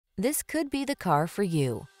This could be the car for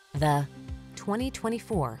you. The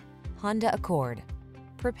 2024 Honda Accord.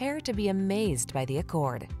 Prepare to be amazed by the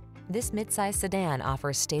Accord. This midsize sedan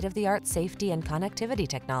offers state-of-the-art safety and connectivity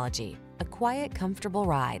technology, a quiet, comfortable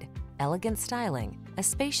ride, elegant styling, a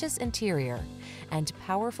spacious interior, and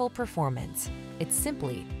powerful performance. It's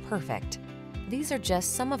simply perfect. These are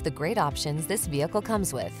just some of the great options this vehicle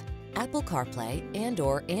comes with: Apple CarPlay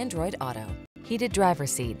and/or Android Auto, heated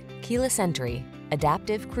driver's seat, keyless entry,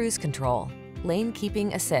 adaptive cruise control, lane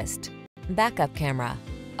keeping assist, backup camera,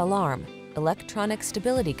 alarm, electronic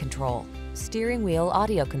stability control, steering wheel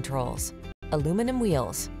audio controls, aluminum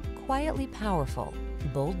wheels, quietly powerful,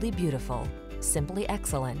 boldly beautiful, simply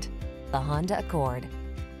excellent. The Honda Accord.